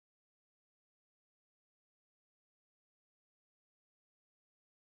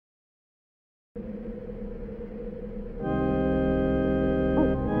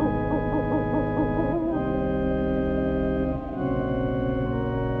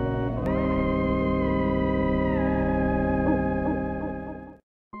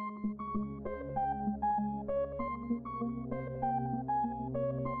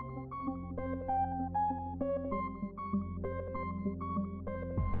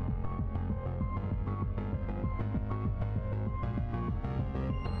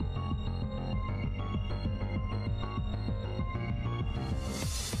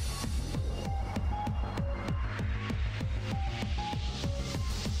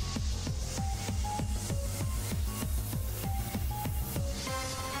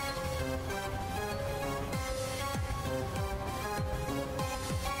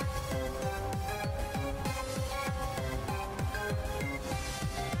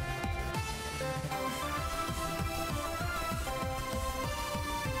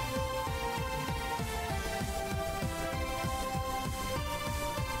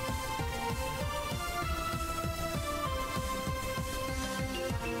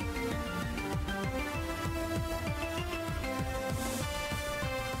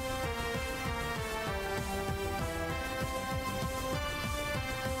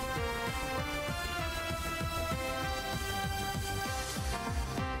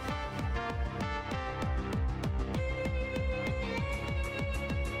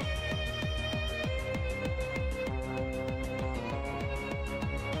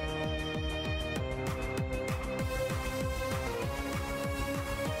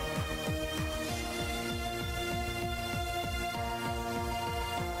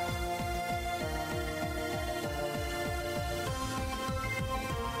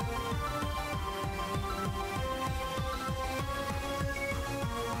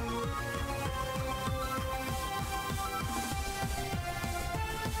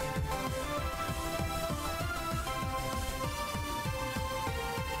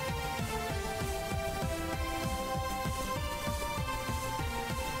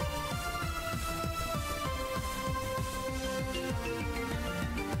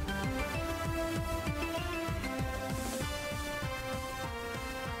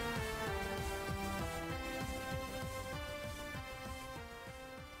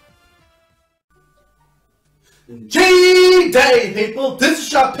G-Day, people! This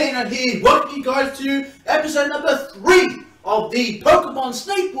is Sharpino here, welcome you guys to episode number 3 of the Pokémon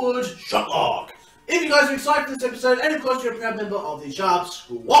Snakewood Shotlocke. If you guys are excited for this episode, and of course you're a proud member of the Sharp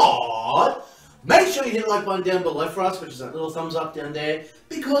Squad, make sure you hit the like button down below for us, which is that little thumbs up down there,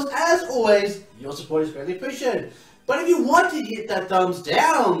 because as always, your support is greatly appreciated. But if you want to hit that thumbs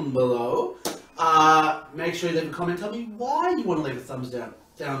down below, make sure you leave a comment, tell me why you want to leave a thumbs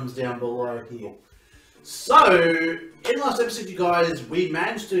down below here. So, in the last episode, you guys, we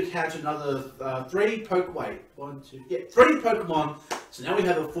managed to catch another 3 Pokemon. So now we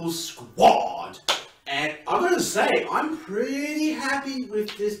have a full squad. And I'm going to say, I'm pretty happy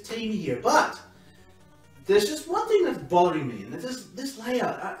with this team here. But, there's just one thing that's bothering me. And it's this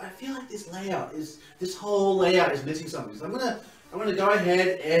layout. I feel like this whole layout is missing something. So I'm going to go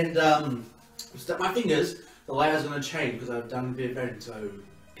ahead and step my fingers. The layout's going to change because I've done a bit of editing. So,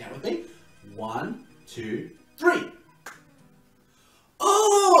 count with me. 1, 2, 3.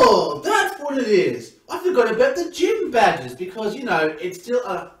 Oh, that's what it is. I forgot about the gym badges because, you know, it's still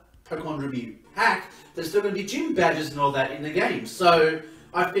a Pokemon Ruby hack. There's still going to be gym badges and all that in the game. So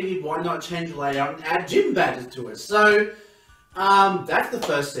I figured why not change the layout and add gym badges to it. So that's the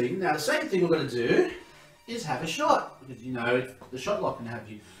first thing. Now the second thing we're going to do is have a shot. Because, you know, the Shotlocke can have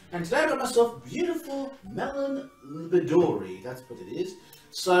you. And today I got myself beautiful Melon Libidori. That's what it is.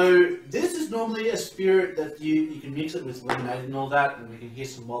 So, this is normally a spirit that you can mix it with lemonade and all that, and we can hear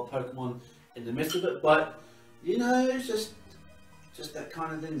some wild Pokemon in the midst of it, but, you know, it's just that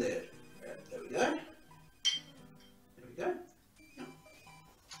kind of thing there. There we go. There we go.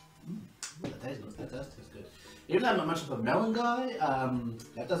 That does taste good. Even though I'm not much of a melon guy,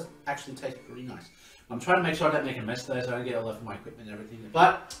 that does actually taste pretty nice. I'm trying to make sure I don't make a mess though, so I don't get all over my equipment and everything.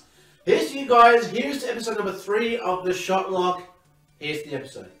 But, here's to you guys, here's to episode number 3 of the Shotlocke. Here's the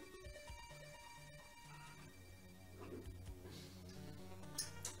episode.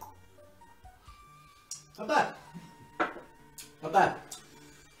 Not bad. Not bad.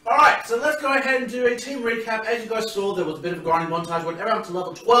 Alright, so let's go ahead and do a team recap. As you guys saw, there was a bit of a grinding montage. Went up to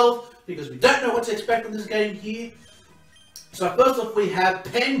level 12 because we don't know what to expect from this game here. So first off, we have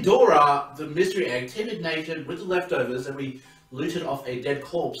Pandora, the mystery egg, timid-natured with the leftovers, and we looted off a dead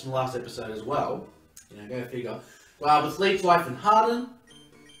corpse in the last episode as well. You know, go figure. With Leech Life and Harden.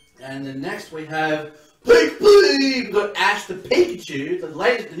 And then next we have Peek! We've got Ash the Pikachu,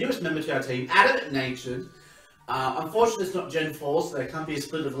 the newest member to our team, Adamant Natured. Unfortunately it's not Gen 4, so there can't be a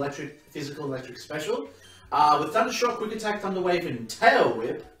split of physical, electric, special. With Thundershock, Quick Attack, Thunder Wave, and Tail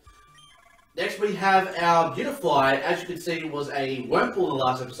Whip. Next we have our Beautifly. As you can see, it was a Wurmple in the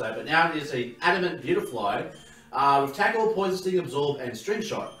last episode, but now it is a Adamant Beautifly. With Tackle, Poison Sting, Absorb, and String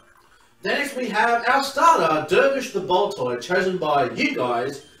Shot. Then next we have our starter, Dervish the Boltoid, chosen by you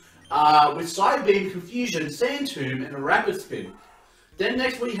guys, with Side Beam, Confusion, Sand Tomb, and a Rapid Spin. Then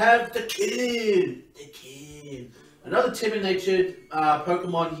next we have the Kid, another timid-natured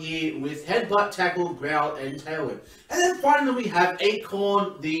Pokemon here with Headbutt, Tackle, Growl, and Tail Whip. And then finally we have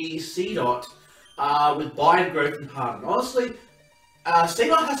Acorn the Seedot, with Bide, Growth, and Harden. Honestly,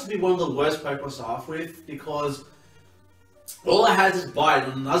 Seedot has to be one of the worst Pokemon to start off with because all it has is Bite.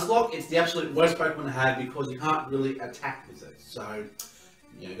 On Nuzlocke, it's the absolute worst Pokemon to have because you can't really attack with it. So,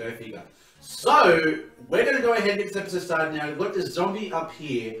 you know, go figure. So, we're going to go ahead and get this episode started now. We've got this zombie up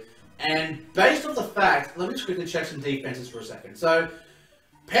here. And based on the fact, let me just quickly check some defenses for a second. So,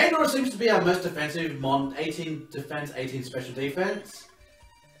 Pandora seems to be our most defensive Mon. 18 defense, 18 special defense.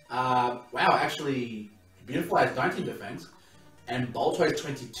 Wow, actually, Beautiful has 19 defense. And Boltoid is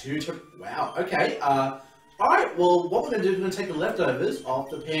 22. Wow, okay. Alright, well, what we're going to do is we're going to take the leftovers of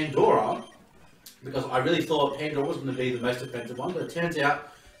the Pandora, because I really thought Pandora was going to be the most defensive one, but it turns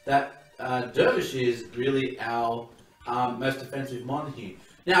out that Dervish is really our most defensive mon here.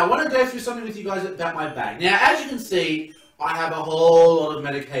 Now, I want to go through something with you guys about my bag. Now, as you can see, I have a whole lot of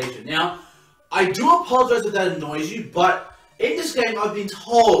medication. Now, I do apologize if that annoys you, but in this game, I've been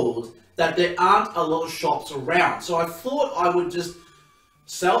told that there aren't a lot of shops around, so I thought I would just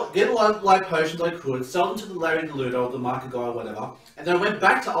get a lot of light potions I could, sell them to the Larry the Ludo, or the market guy, or whatever, and then I went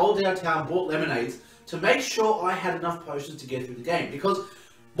back to Old Downtown, bought lemonades, to make sure I had enough potions to get through the game. Because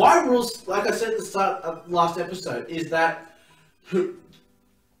my rules, like I said at the start of last episode, is that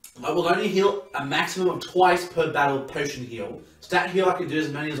I will only heal a maximum of twice per battle potion heal. Stat heal I can do as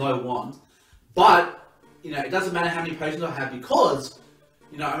many as I want, but, you know, it doesn't matter how many potions I have because,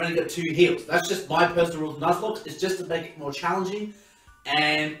 you know, I've only got 2 heals. That's just my personal rules. Nuzlocke is just to make it more challenging.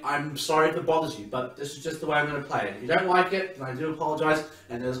 And I'm sorry if it bothers you, but this is just the way I'm going to play it. If you don't like it, then I do apologise.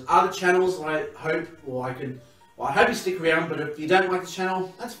 And there's other channels that I hope, or Well, I hope you stick around, but if you don't like the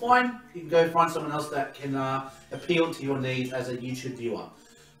channel, that's fine. You can go find someone else that can appeal to your needs as a YouTube viewer.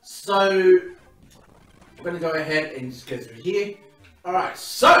 So, we're going to go ahead and just go through here. Alright,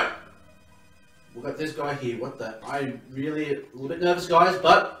 so, we've got this guy here. What the? I'm really a little bit nervous, guys,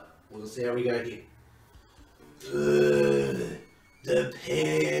 but we'll see how we go here. The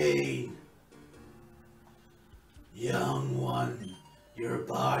pain. Young one, your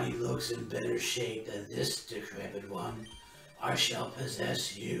body looks in better shape than this decrepit one. I shall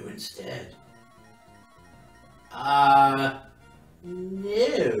possess you instead. No.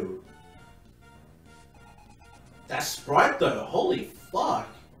 That's Sprite though, holy fuck.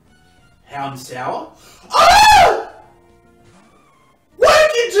 Hound Sour? Ah! Why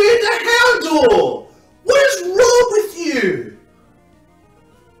did you do the Houndor? What is wrong with you?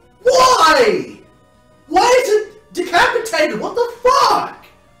 Why? Why is it decapitated? What the fuck?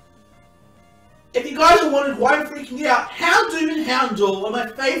 If you guys are wondering why I'm freaking out, Houndoom and Houndor are my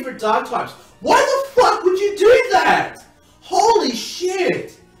favourite dark types. Why the fuck would you do that? Holy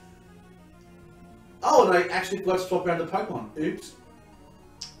shit! Oh, and I actually forgot to swap around the Pokemon. Oops.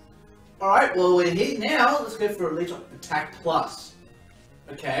 Alright, well we're here now. Let's go for Elite Attack Plus.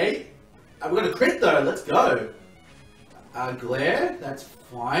 Okay. We're going to crit though, let's go. Glare, that's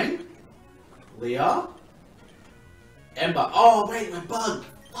fine. Leah. Ember. Oh wait, my bug.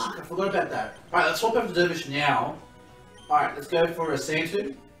 Fuck, I forgot about that. Alright, let's swap over to Dervish now. Alright, let's go for a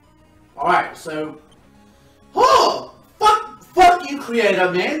Santu. Alright, so... Oh! Fuck you, creator,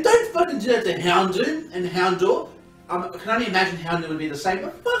 man. Don't fucking do that to Houndoom and Houndor. I can only imagine Houndoom would be the same,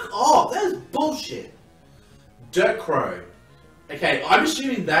 but fuck off. That is bullshit. Dirt Crow. Okay, I'm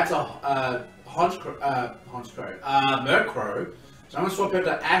assuming that's a Murkrow. So I'm gonna swap over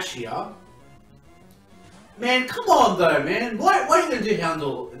to Ash here. Man, come on though, man. Why are you gonna do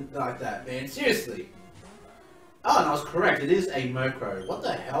Houndor like that, man? Seriously. Oh, and I was correct. It is a Murkrow. What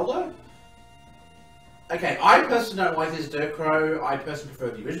the hell though? Okay, I personally don't like this Dirt Crow. I personally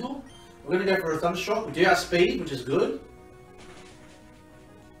prefer the original. We're gonna go for a Thundershock. We do have speed, which is good.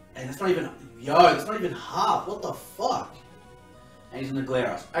 And that's not even... Yo, that's not even half. What the fuck? And he's gonna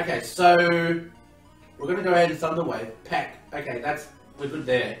glare us. Okay, so... We're gonna go ahead and Thunder Wave. Peck. Okay, we're good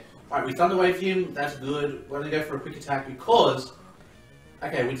there. Alright, we Thunder Wave him. That's good. We're gonna go for a quick attack because...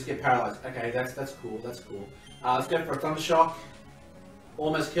 Okay, we just get paralyzed. Okay, that's cool. That's cool. Let's go for a Thundershock.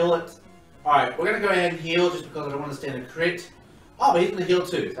 Almost kill it. Alright, we're gonna go ahead and heal just because I don't want to stand a crit. Oh, but he's gonna heal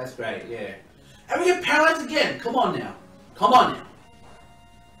too. That's great, yeah. And we get paralyzed again. Come on now. Come on now.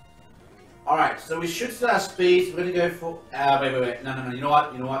 Alright, so we should set our speed. So we're gonna go for... wait. No. You know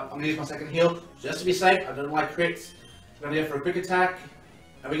what? I'm gonna use my second heal just to be safe. I don't like crits. We're gonna go for a quick attack.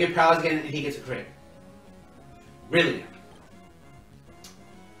 And we get paralyzed again and he gets a crit. Really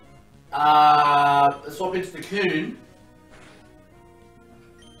now. Let's swap into the Coon.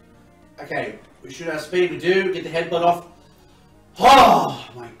 Okay, we shoot our speed, we do, get the headbutt off. Oh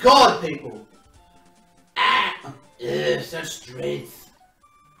my god, people! Ah! Such strength.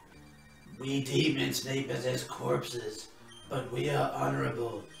 We demons may possess corpses, but we are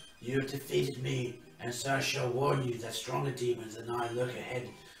honorable. You have defeated me, and so I shall warn you that stronger demons than I lurk ahead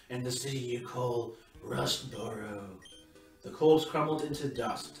in the city you call Rustboro. The corpse crumbled into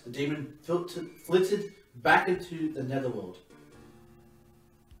dust. The demon flitted back into the netherworld.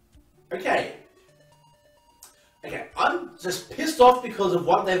 Okay, I'm just pissed off because of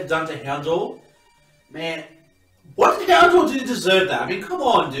what they've done to Houndor. Man, what did Houndor do to deserve that? I mean, come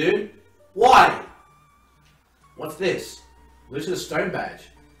on, dude. Why? What's this? Lose a stone badge.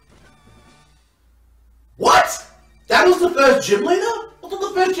 What? That was the first gym leader? I thought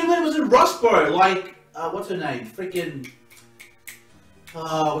the first gym leader was in Rustboro. Like, what's her name? Freaking...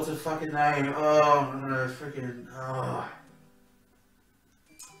 Oh, what's her fucking name? Oh, freaking... Oh...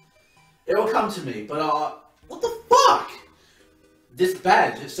 It will come to me, but what the fuck? This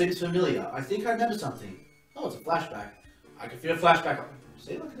badge, it seems familiar. I think I remember something. Oh, it's a flashback. I can feel a flashback.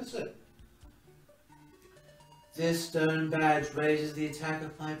 See, look at this. This stone badge raises the attack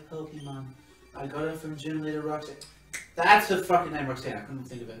of my Pokemon. I got it from Gym Leader Roxanne. That's her fucking name, Roxanne. I couldn't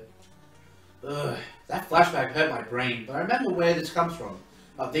think of it. Ugh, that flashback hurt my brain, but I remember where this comes from.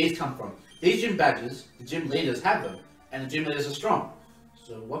 These come from. These gym badges, the gym leaders have them, and the gym leaders are strong.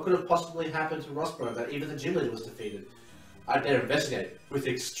 So what could have possibly happened to Rustboro that even the gym leader was defeated? I'd better investigate with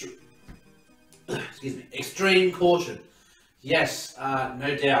extreme caution. Yes,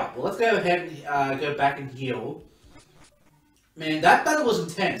 no doubt. Well, let's go ahead and go back and heal. Man, that battle was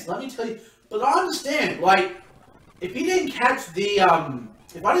intense. Let me tell you. But I understand. Like, if he didn't catch the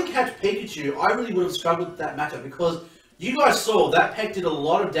if I didn't catch Pikachu, I really would have struggled with that matchup because you guys saw that Peck did a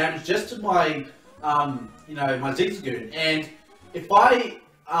lot of damage just to my you know, my Zigzagoon. And if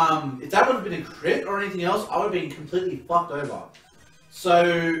that would have been a crit or anything else, I would have been completely fucked over. So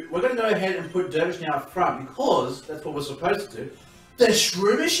we're going to go ahead and put Dervish now up front because that's what we're supposed to do. There's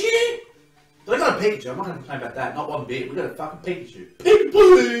Shroomish here? But I got a Pikachu. I'm not going to complain about that. Not one bit. We got a fucking Pikachu.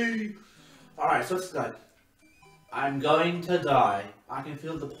 Pikachu! Alright, so let's go. I'm going to die. I can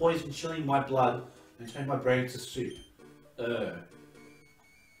feel the poison chilling my blood and turn my brain to soup.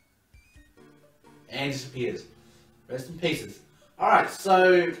 And disappears. Rest in pieces. Alright,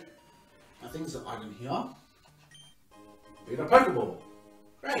 so I think there's an item here. We got a Pokeball.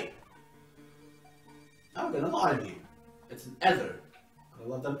 Great. Oh, we got another item here. It's an Ether. I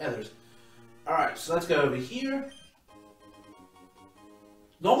love them Ethers. Alright, so let's go over here.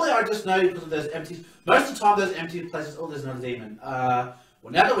 Normally I just know because of those empty... Most of the time those empty places... Oh, there's another demon. Well,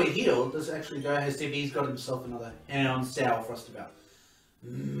 now that we're healed, let's actually go ahead and see if he's got himself another Hound Sour for us to about.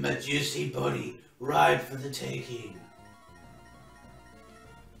 A juicy body. Ride for the taking.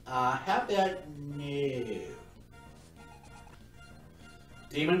 How about no?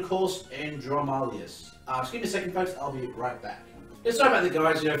 Demon Course and Dromalius. Just give me a second, folks. I'll be right back. Yeah, sorry about the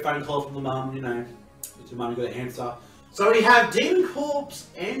guys, you know, phone call from the mum, you know. It's your mum, got to answer. So we have Demon Corpse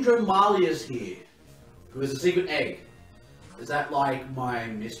and Dromalius here, who is a secret egg. Is that like my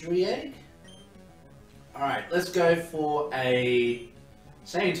mystery egg? Alright, let's go for a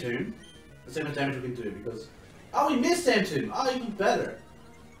Sand Tomb. Let's see how much damage we can do because... Oh, we missed Sand Tomb! Oh, even better.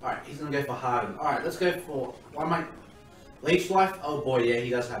 Alright, he's gonna go for Harden. Alright, let's go for... Why am I... Leech Life? Oh boy, yeah, he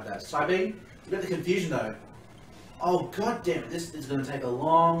does have that. Psybeam? You got the confusion though. Oh god damn it, this is gonna take a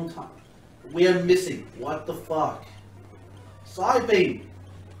long time. We are missing. What the fuck? Psybeam!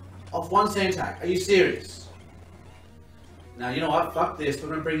 Off one sand attack. Are you serious? Now, you know what? Fuck this. We're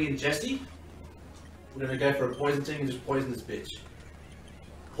gonna bring in Jesse. We're gonna go for a poison thing and just poison this bitch.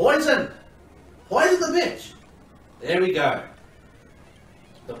 Poison! Poison the bitch! There we go.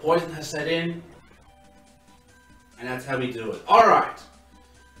 The poison has set in. And that's how we do it. Alright!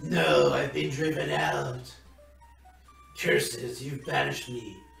 No, I've been driven out. Curses, you've banished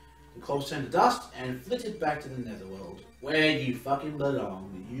me. The corpse turned to dust and flitted back to the netherworld. Where you fucking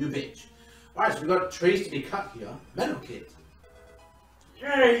belong, you bitch. Alright, so we've got trees to be cut here. Metal kit.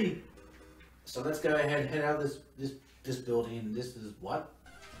 Yay! So let's go ahead and head out of this building, and this is what?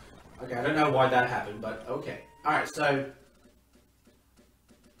 Okay, I don't know why that happened, but okay. Alright, so...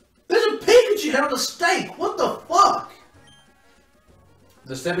 There's a Pikachu head on a stake! What the fuck?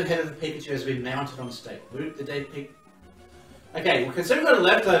 The severed head of the Pikachu has been mounted on a stake. Root the dead Pikachu. Okay, well, considering we've got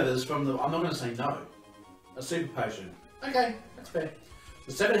leftovers from the... I'm not going to say no. A super potion. Okay, that's fair.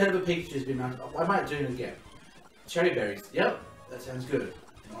 The severed head of a Pikachu has been mounted... Oh, I might do it again. Cherry berries. Yep, that sounds good.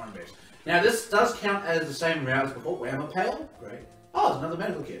 And orange berries. Now, this does count as the same route as before. Where am I pale? Great. Oh, there's another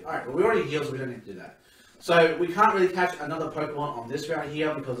medical kit. Alright, well, we already healed, so we don't need to do that. So, we can't really catch another Pokemon on this route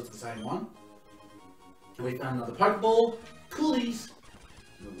here because it's the same one. And we found another Pokeball. Coolies.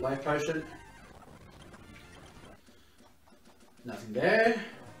 Life potion. Nothing there.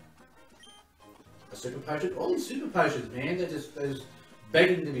 A super potion. All these super potions, man, they're just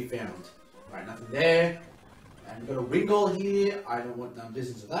begging to be found. Alright, nothing there. And we've got a Wingull here. I don't want no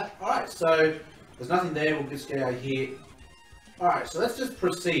business of that. Alright, so there's nothing there. We'll just get out of here. Alright, so let's just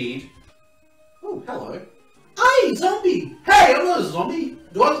proceed. Oh, hello. Hey, zombie! Hey, I'm not a zombie.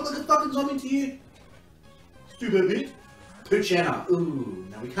 Do I look like a fucking zombie to you? Stupid bitch. Poochyena. Ooh,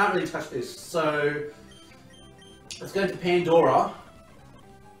 now we can't really touch this. So let's go to Pandora.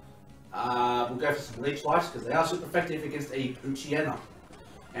 We'll go for some Leech Life because they are super effective against a Poochyena.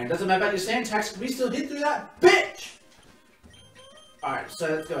 And it doesn't matter about your sand attacks, we still hit through that, bitch! Alright, so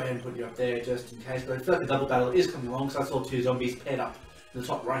let's go ahead and put you up there just in case. But I feel like the double battle is coming along because I saw two zombies paired up in the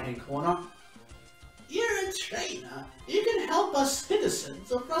top right hand corner. You're a trainer. You can help us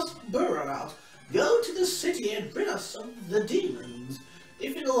citizens of Rustboro out. Go to the city and rid us of the demons.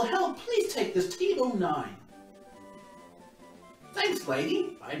 If it'll help, please take this Team 09. Thanks,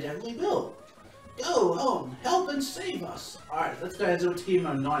 lady. I definitely will. Go on, help and save us. Alright, let's go ahead and do Team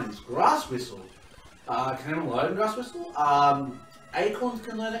 09. It's Grass Whistle. Can anyone learn Grass Whistle? Acorns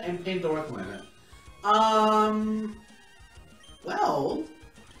can learn it and Pandora can learn it. Well,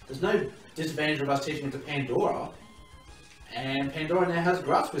 there's no disadvantage of us teaching it to Pandora. And Pandora now has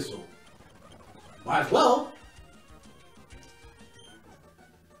Grass Whistle. Might as well.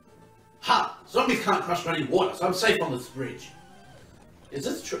 Ha! Zombies can't crush running water, so I'm safe on this bridge. Is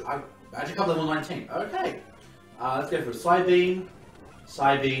this true? Magic up level 19. Okay. Let's go for a Psybeam.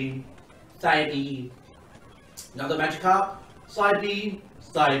 Psybeam. Psybeam. Another Magikarp. Psybeam.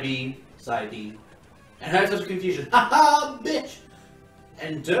 Psybeam. Psybeam. And her touch of confusion. Haha, bitch!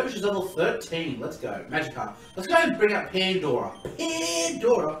 And Dervish is level 13. Let's go. Magic card. Let's go and bring out Pandora.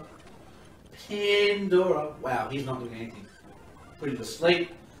 Pandora. Pandora. Wow, he's not doing anything. Put him to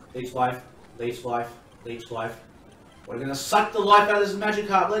sleep. Leech life. Leech life. Leech life. We're gonna suck the life out of this magic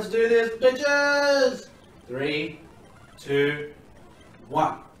card. Let's do this, bitches! 3, 2,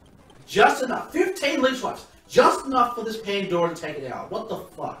 1. Just enough. 15 leech lives. Just enough for this Pandora to take it out. What the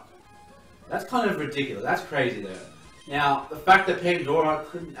fuck? That's kind of ridiculous. That's crazy there. Now, the fact that Pandora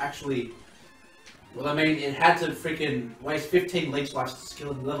couldn't actually... Well, I mean, it had to freaking waste 15 leech lives to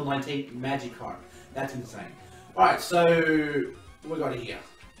skill a level 19 magic card. That's insane. Alright, so... What we got here?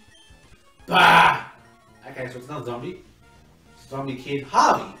 Bah! Okay, so it's another zombie. Zombie kid.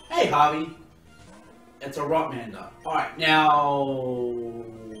 Harvey! Hey, Harvey! It's a Rotmander. Alright, now...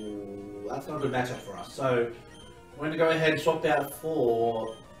 That's not a good matchup for us. So, we're going to go ahead and swap out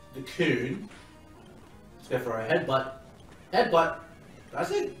for the Coon. Let's go for a Headbutt. Headbutt!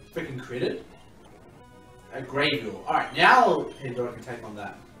 That's it. Freaking critted. A Graveyard. Alright, now Pandora can take on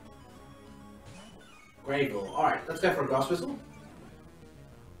that. Graveyard. Alright, let's go for a Grass Whistle.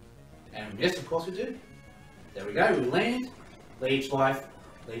 And yes, of course we do. There we go, we land. Leech life.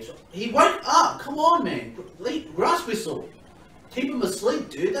 Leech life. He woke up! Come on, man! Grass Whistle! Keep him asleep,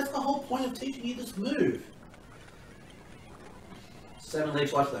 dude. That's the whole point of teaching you this move. 7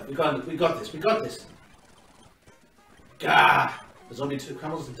 leech life left. We got this. We got this. Gah! The zombie 2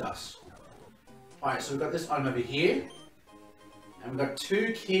 crumbles to dust. Alright, so we've got this item over here. And we've got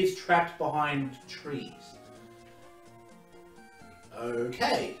 2 kids trapped behind trees.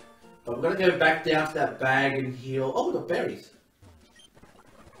 Okay. But we're going to go back down to that bag and heal... Oh, we've got berries.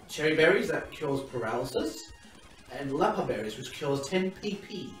 Cherry berries, that cures paralysis. And lappa berries, which cures 10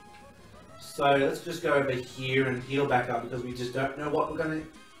 PP. So let's just go over here and heal back up because we just don't know what we're going to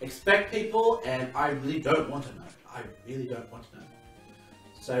expect, people. And I really don't want to know. I really don't want to know.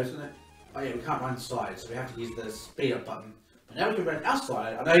 So it's going to... Oh yeah, we can't run inside, so we have to use the speed up button. But now we can run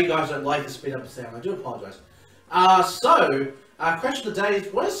outside. I know you guys don't like the speed up sound. I do apologise. Question of the day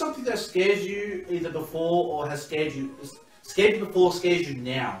is, what is something that scares you either before or has scared you before, scares you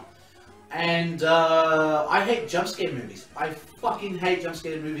now? And I hate jump scare movies. I fucking hate jump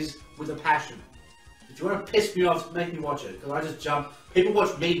scare movies with a passion. If you want to piss me off, make me watch it, because I just jump. People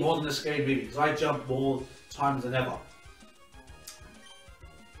watch me more than a scary movie, because I jump more times than ever.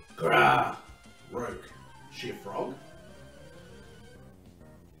 Grah! Rogue. She a frog?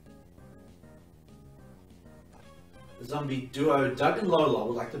 The zombie duo Doug and Lola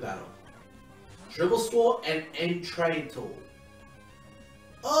would like to battle. Dribble Spore and End Trade Tool.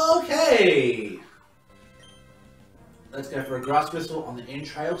 Okay! Let's go for a Grass Whistle on the End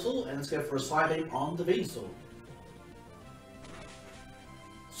Trail Tool, and let's go for a Psybeam on the Beanstalk.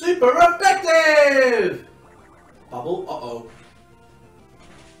 Super effective! Bubble, uh-oh.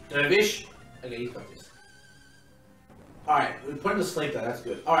 Dervish. Okay, he's got this. Alright, we put him to sleep though, that's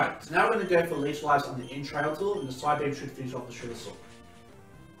good. Alright, so now we're going to go for Leech Lives on the End Trail Tool, and the Psybeam should finish off the Sugar Sword.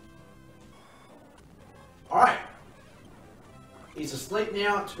 Alright. He's asleep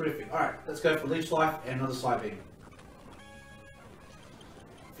now, terrific. Alright, let's go for Leech Life and another Psybeam.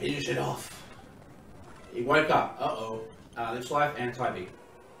 Finish it off. He woke up, uh-oh. Leech Life and Psybeam.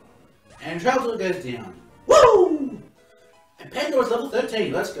 And Trail Tool goes down. Woo! And Pandora's level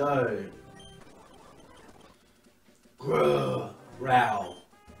 13, let's go. Grrr, growl.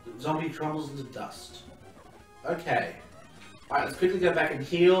 The zombie crumbles into dust. Okay. Alright, let's quickly go back and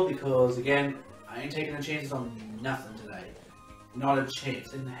heal because, again, I ain't taking a chance on nothing today. Not a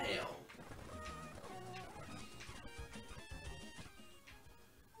chance in hell.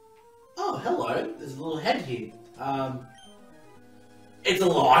 Oh, hello. There's a little head here. It's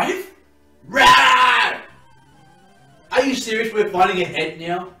alive? Rah! Are you serious? We're finding a head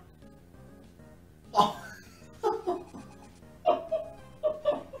now? Oh.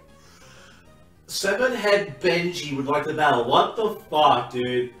 7-head Benji would like to battle. What the fuck,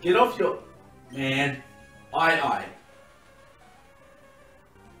 dude? Get off your... Man. Aye.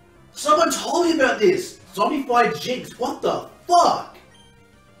 Someone told me about this! Zombified Jinx, what the fuck?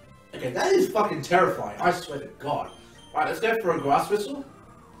 Okay, that is fucking terrifying, I swear to God. Alright, let's go for a Grass Whistle.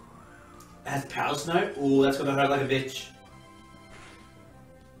 It has Power Snow. Ooh, that's gonna hurt like a bitch.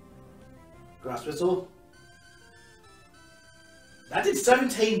 Grass Whistle. That did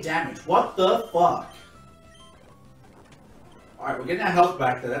 17 damage. What the fuck? Alright, we're getting our health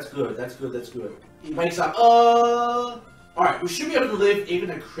back there. That's good. That's good. He wakes up. Alright, we should be able to live even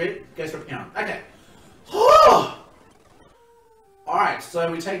a crit goes for a pound. Okay. Alright,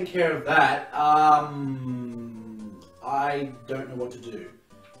 so we're taking care of that. I don't know what to do.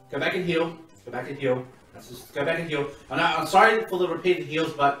 Go back and heal. That's let's just go back and heal. I know, I'm sorry for the repeated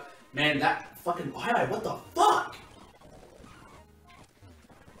heals, but man, that fucking eye, what the fuck?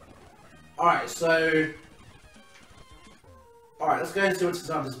 Alright, so... Alright, let's go and see what's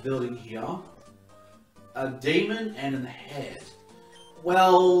inside this building here. A demon and a head.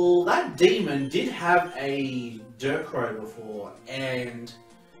 Well, that demon did have a dirt crow before, and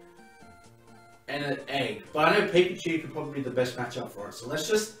an egg. But I know Pikachu could probably be the best matchup for it, so let's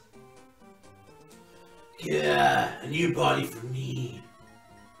just... Yeah, a new body for me.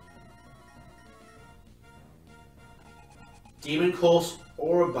 Demon Course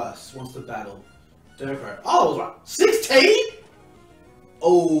Oribus wants to battle. Dirt crow. Oh, right. 16?!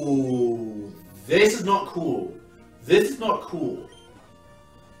 Oh, this is not cool. This is not cool.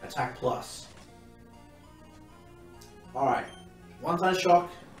 Attack plus. Alright. One-time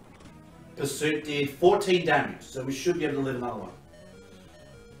shock. Pursuit did 14 damage, so we should be able to live another one.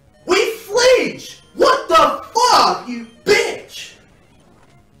 We flinch! What the fuck, you bitch!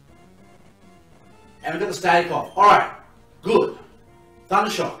 And we got the static off. Alright. Good. Thunder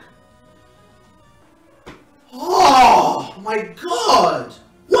shock. Oh my god!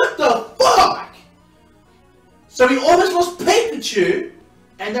 What the fuck? So we almost lost Pikachu,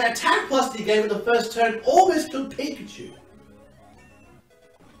 and that attack plus he gave it the first turn almost killed Pikachu.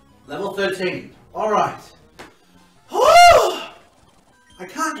 Level 13. Alright. Oh! I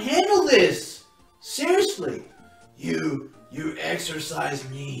can't handle this! Seriously. You exercise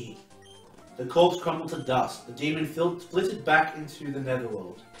me. The corpse crumbled to dust. The demon flitted back into the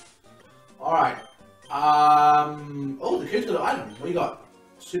netherworld. Alright. Oh, the kid's got an item. What do you got?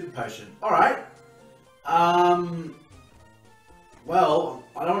 Super potion. Alright. Well,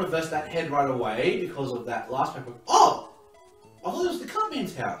 I don't want to vest that head right away because of that last Pokemon. Oh! I thought it was the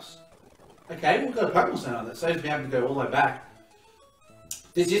Cutman's house. Okay, we've got a Pokemon Center that saves me having to go all the way back.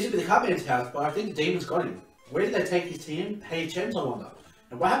 This used to be the Cutman's house, but I think the demon's got him. Where did they take his team? HMs, I wonder.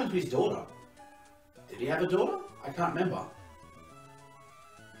 And what happened to his daughter? Did he have a daughter? I can't remember.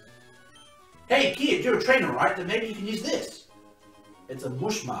 Hey kid, you're a trainer, right? Then maybe you can use this. It's a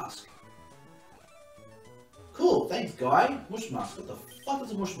mush mask. Cool, thanks guy. Mush mask. What the fuck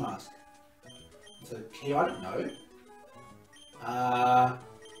is a mush mask? It's a key, I don't know.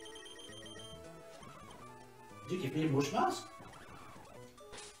 Did you give me a mush mask?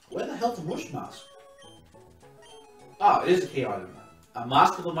 Where the hell's a mush mask? Oh, it is a key item. A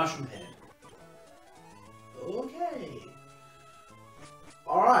mask of a mushroom head. Okay.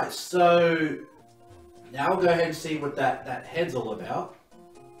 Alright, so now we'll go ahead and see what that head's all about.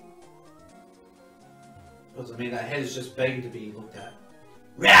 Because I mean that head is just begging to be looked at.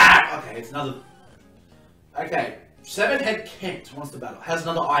 Rah! Okay, it's another. Okay, 7-head Kent wants to battle. Has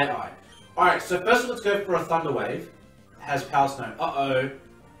another eye. Alright, so first let's go for a Thunder Wave. Has Power Stone. Uh-oh.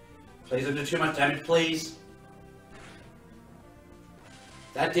 Please don't do too much damage, please.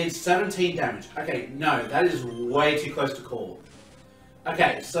 That did 17 damage. Okay, no, that is way too close to call.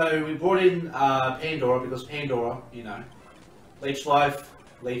 Okay, so we brought in Pandora because Pandora, you know, Leech Life,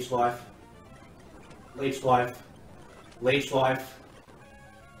 Leech Life, Leech Life, Leech Life.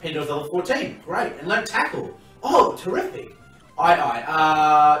 Pandora's level 14, great, and learn Tackle. Oh, terrific.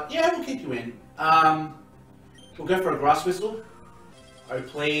 Yeah, we'll keep you in. We'll go for a Grass Whistle. Oh,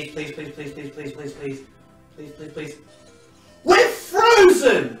 please, please, please, please, please, please, please, please, please, please, please. We're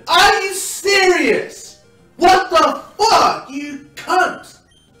frozen! Are you serious? What the fuck, you cunt!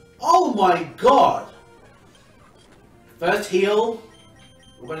 Oh my god! First heal.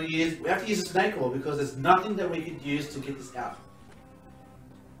 We have to use a Snake Oil because there's nothing that we could use to get this out.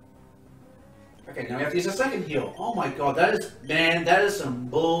 Okay, now we have to use a second heal. Oh my god, that is some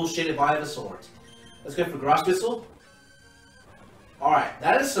bullshit if I ever saw it. Let's go for Grass Whistle. Alright,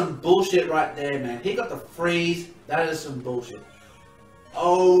 that is some bullshit right there, man. He got the freeze. That is some bullshit.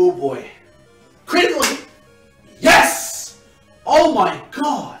 Oh boy. Critical hit! Yes! Oh my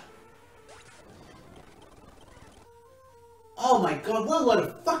god! Oh my god, what a load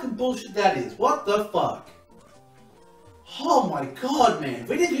of fucking bullshit that is. What the fuck? Oh my god, man. If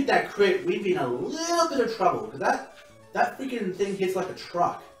we didn't hit that crit, we'd be in a little bit of trouble. Because that freaking thing hits like a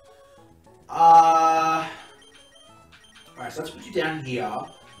truck. Alright, so let's put you down here.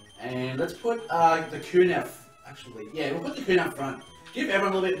 And let's put the Coon out. Actually, yeah, we'll put the Coon out front. Give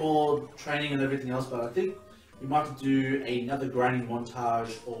everyone a little bit more training and everything else, but I think we might have to do another grinding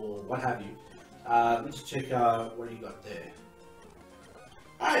montage or what have you. Let me just check what do you got there.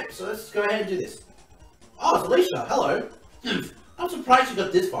 Alright, so let's go ahead and do this. Oh, it's Alicia, hello. I'm surprised you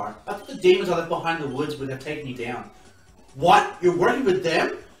got this far. I thought the demons I left behind in the woods would have taken you down. What? You're working with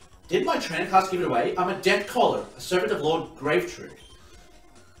them? Did my trainer class give it away? I'm a Death Caller, a servant of Lord Gravetrue.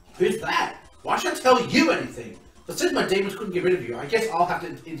 Who's that? Why should I tell you anything? But since my demons couldn't get rid of you, I guess I'll have to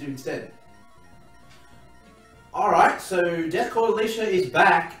enter instead. Alright, so Death Court Alicia is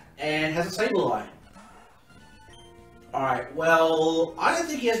back and has a Sableye. Alright, well, I don't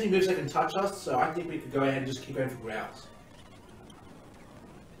think he has any moves that can touch us, so I think we could go ahead and just keep going for growls.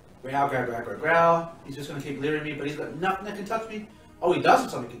 Growl, growl, growl, growl, growl. He's just going to keep leering me, but he's got nothing that can touch me. Oh, he does have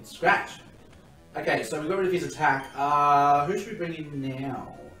something that can scratch. Okay, so we got rid of his attack. Who should we bring in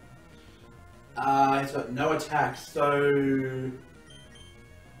now? He's got no attack, so...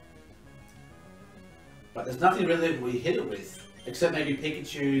 But there's nothing really we hit it with, except maybe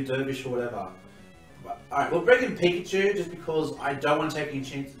Pikachu, Dervish, or whatever. Alright, we'll bring in Pikachu just because I don't want to take any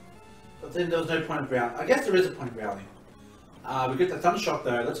chances. But then there was no point of growling. I guess there is a point of growling. We get the Thunder Shock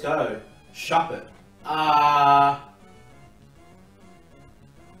though, let's go. Shop it.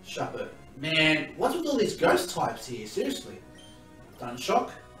 Shop it. Man, what's with all these ghost types here? Seriously. Thunder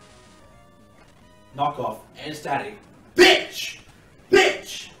Shock. Knock off. And static. Bitch!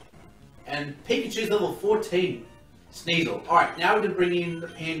 Bitch! And Pikachu's level 14. Sneasel. Alright, now we're going to bring in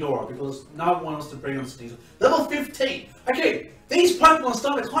Pandora because no one wants to bring on Sneasel. Level 15! Okay, these Pokemon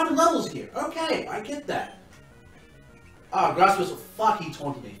start at climbing levels here. Okay, I get that. Ah, Grass Whistle. Fuck, he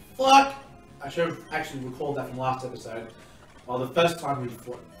taunted me. Fuck! I should have actually recalled that from last episode. Well, the first time we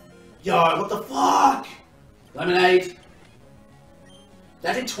fought. Yo, what the fuck? Lemonade.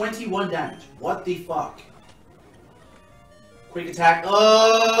 That did 21 damage. What the fuck? Quick attack.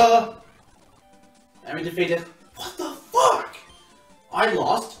 And we defeated. What the fuck? I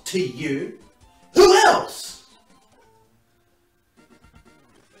lost to you. Who else?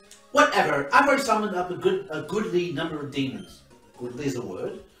 Whatever. I've already summoned up a goodly number of demons. Goodly is a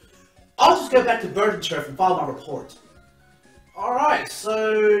word. I'll just go back to Bird and Turf and file my report. Alright,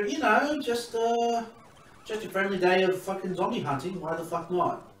 so, you know, just a friendly day of fucking zombie hunting. Why the fuck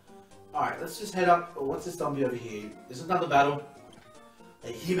not? Alright, let's just head up. Oh, what's this zombie over here? This is another battle. A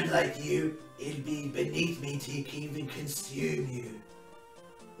human like you, it'd be beneath me to even consume you.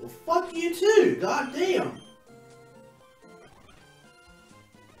 Well, fuck you too, goddamn.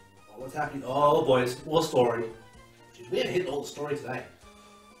 Oh, what's happening? Oh, boys, more story. Jeez, we haven't hit all the story today.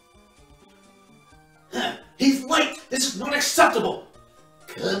 He's late! This is not acceptable!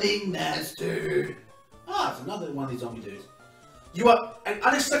 Coming, master. Ah, it's another one of these zombie dudes. You are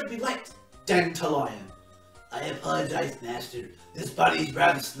unacceptably late, Dandelion. I apologize, master. This body is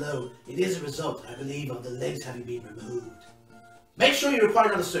rather slow. It is a result, I believe, of the legs having been removed. Make sure you require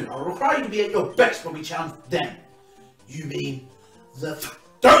another soon. I'll require you to be at your best when we challenge them. You mean the...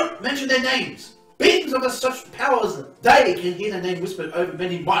 Don't mention their names! Beings of such powers, they can hear their name whispered over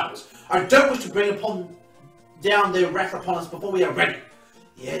many miles. I don't wish to bring down their wrath upon us before we are ready.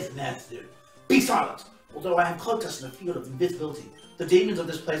 Yes, master. Be silent. Although I have cloaked us in a field of invisibility, the demons of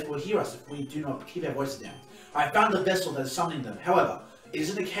this place will hear us if we do not keep our voices down. I have found the vessel that is summoning them. However, it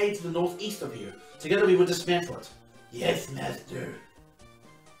is in a cave to the northeast of here. Together we will dismantle it. Yes, master.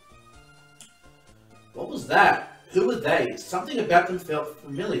 What was that? Who were they? Something about them felt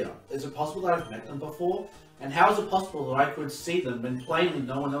familiar. Is it possible that I've met them before? And how is it possible that I could see them when plainly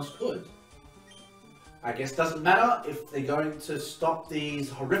no one else could? I guess it doesn't matter. If they're going to stop these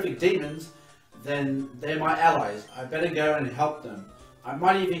horrific demons, then they're my allies. I better go and help them. I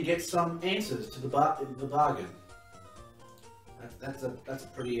might even get some answers to the bargain. That's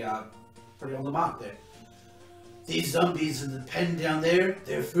pretty on the mark there. These zombies in the pen down there,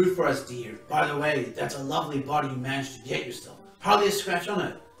 they're food for us, dear. By the way, that's a lovely body you managed to get yourself. Hardly a scratch on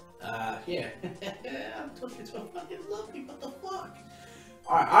it. Yeah. I'm talking to a fucking lovely, what the fuck?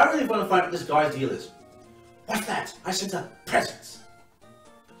 Alright, I really want to find out what this guy's deal is. What's that? I sense a presence.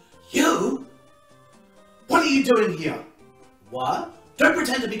 You? What are you doing here? What? Don't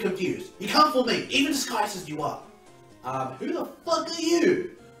pretend to be confused. You can't fool me, even disguised as you are. Who the fuck are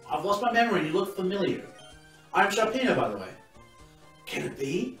you? I've lost my memory and you look familiar. I'm Sharpino, by the way. Can it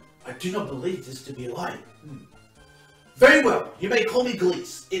be? I do not believe this to be a lie. Very well, you may call me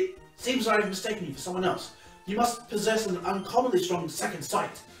Glees. It seems I have mistaken you for someone else. You must possess an uncommonly strong second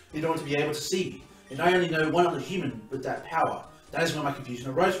sight in order to be able to see me. And I only know one other human with that power. That is where my confusion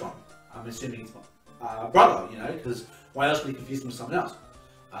arose from. I'm assuming it's my brother, you know, because why else would he confuse him with someone else?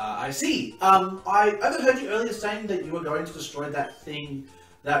 I see. I overheard you earlier saying that you were going to destroy that thing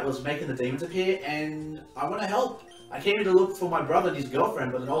that was making the demons appear, and I want to help. I came here to look for my brother and his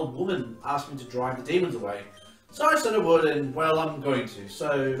girlfriend, but an old woman asked me to drive the demons away. So I said I would, and well, I'm going to.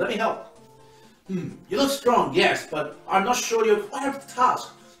 So let me help. You look strong, yes, but I'm not sure you're quite up to the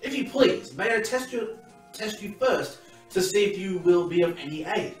task. If you please, may I test you first to see if you will be of any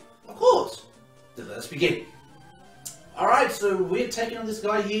aid? Of course. Then let us begin. Alright, so we're taking on this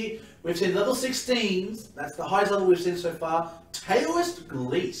guy here. We've seen level 16s, that's the highest level we've seen so far, Taoist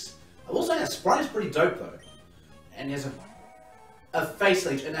Gleese. I will say that sprite is pretty dope though. And he has a face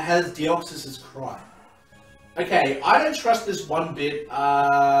leech, and it has Deoxys' Cry. Okay, I don't trust this one bit,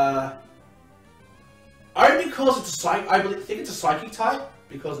 only because it's a think it's a psychic type,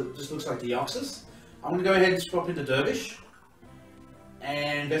 because it just looks like Deoxys. I'm going to go ahead and swap into Dervish.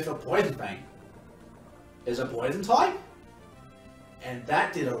 And go for Poison Fang. There's a Poison type. And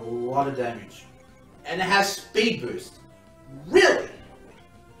that did a lot of damage. And it has Speed Boost. Really?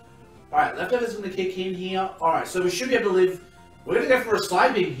 Alright, Leftover's going to kick in here. Alright, so we should be able to live. We're going to go for a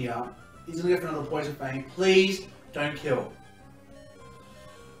Psybeam here. He's going to go for another Poison Fang. Please don't kill.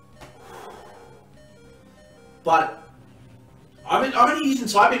 But I'm only using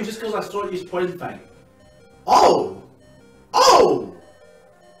Psybeam just because I saw it use Poison Fang. Oh! Oh!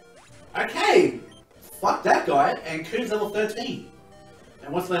 Okay! Fuck that guy, and Coon's level 13.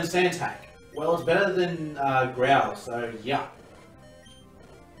 And what's learn Sand Attack? Well, it's better than Growl, so yeah.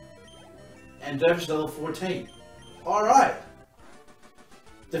 And Dervish level 14. Alright.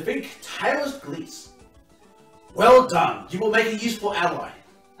 Defeat Taoist Gleese. Well done! You will make a useful ally.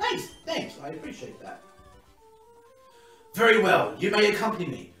 Thanks, I appreciate that. Very well, you may accompany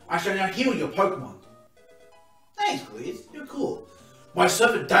me. I shall now heal your Pokemon. Thanks, Gleese, you're cool. My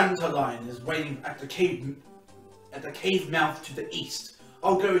servant Dandelion is waiting at the cave mouth to the east.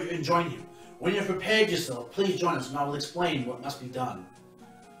 I'll go and join him. When you've prepared yourself, please join us and I will explain what must be done.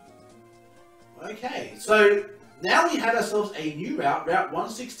 Okay, so now we have ourselves a new route, Route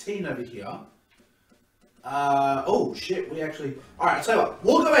 116 over here. Oh shit, we actually... Alright, so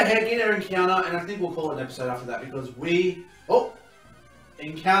we'll go ahead, get our encounter, and I think we'll call it an episode after that because we... Oh!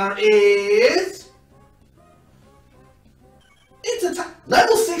 Encounter is... It's a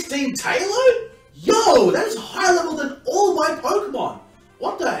level 16 Tailo? Yo, that is higher level than all my Pokemon!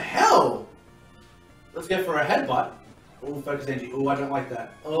 What the hell? Let's go for a headbutt. Oh, focus energy. Oh, I don't like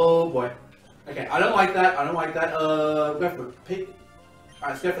that. Oh boy. Okay, I don't like that. Go for a pick. Alright,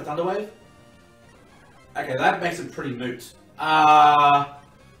 let's go for Thunder Wave. Okay, that makes it pretty moot.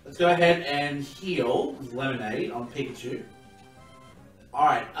 Let's go ahead and heal with Lemonade on Pikachu.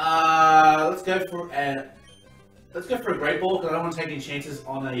 Alright, let's go for a Great Ball, because I don't want to take any chances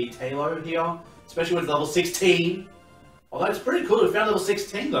on a Tailo here. Especially when it's level 16. Although it's pretty cool, we found level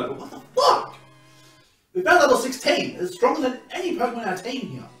 16 though, but what the fuck? We found level 16! It's stronger than any Pokemon in our team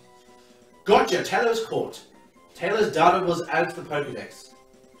here. Gotcha, Taylor's caught. Taylor's data was added to the Pokedex.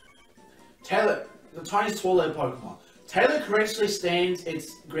 Taylor, the tiny swallow Pokemon. Taylor correctly stands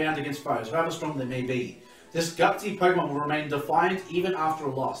its ground against foes, however strong they may be. This gutsy Pokemon will remain defiant even after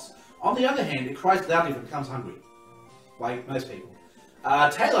a loss. On the other hand, it cries loudly if it becomes hungry. Like most people.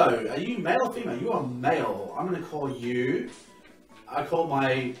 Taylor, are you male or female? You are male. I'm going to call you... I call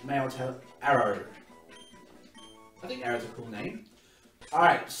my male Taylor Arrow. I think Arrow's a cool name.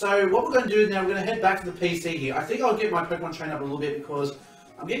 Alright, so what we're going to do now, we're going to head back to the PC here. I think I'll get my Pokemon trained up a little bit because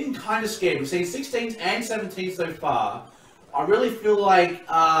I'm getting kind of scared. We've seen 16s and 17s so far. I really feel like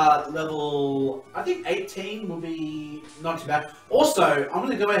level, I think 18 will be not too bad. Also, I'm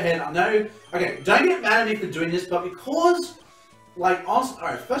going to go ahead, I know, okay, don't get mad at me for doing this, but because, like,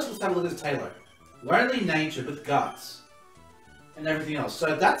 alright, first let's have a look at this Taylor. Lonely nature with guts and everything else.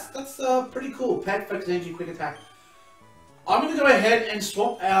 So that's pretty cool. Pack, focus energy, quick attack. I'm going to go ahead and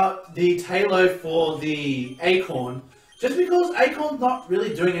swap out the Tailo for the Acorn, just because Acorn's not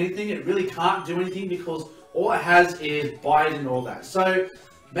really doing anything. It really can't do anything because all it has is Bite and all that. So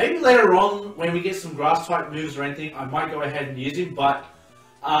maybe later on, when we get some grass type moves or anything, I might go ahead and use him. But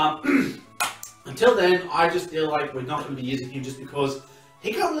until then, I just feel like we're not going to be using him just because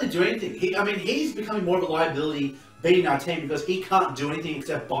he can't really do anything. He's becoming more of a liability beating our team because he can't do anything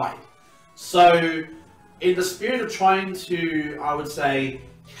except Bite. So in the spirit of trying to, I would say,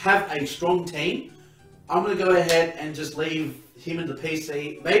 have a strong team, I'm going to go ahead and just leave him in the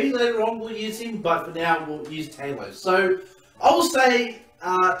PC. Maybe later on we'll use him, but for now we'll use Taylor. So I will say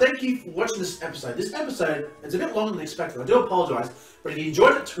thank you for watching this episode. This episode is a bit longer than expected. I do apologise, but if you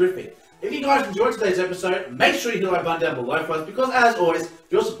enjoyed it, terrific. If you guys enjoyed today's episode, make sure you hit the like button down below for us, because as always,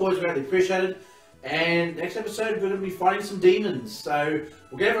 your support is greatly appreciated. And next episode, we're going to be fighting some demons. So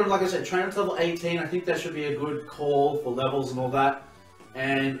we'll get everyone, like I said, train up to level 18. I think that should be a good call for levels and all that.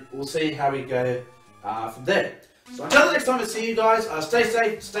 And we'll see how we go from there. So until the next time I see you guys, stay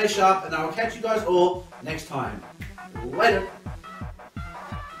safe, stay sharp, and I will catch you guys all next time. Later.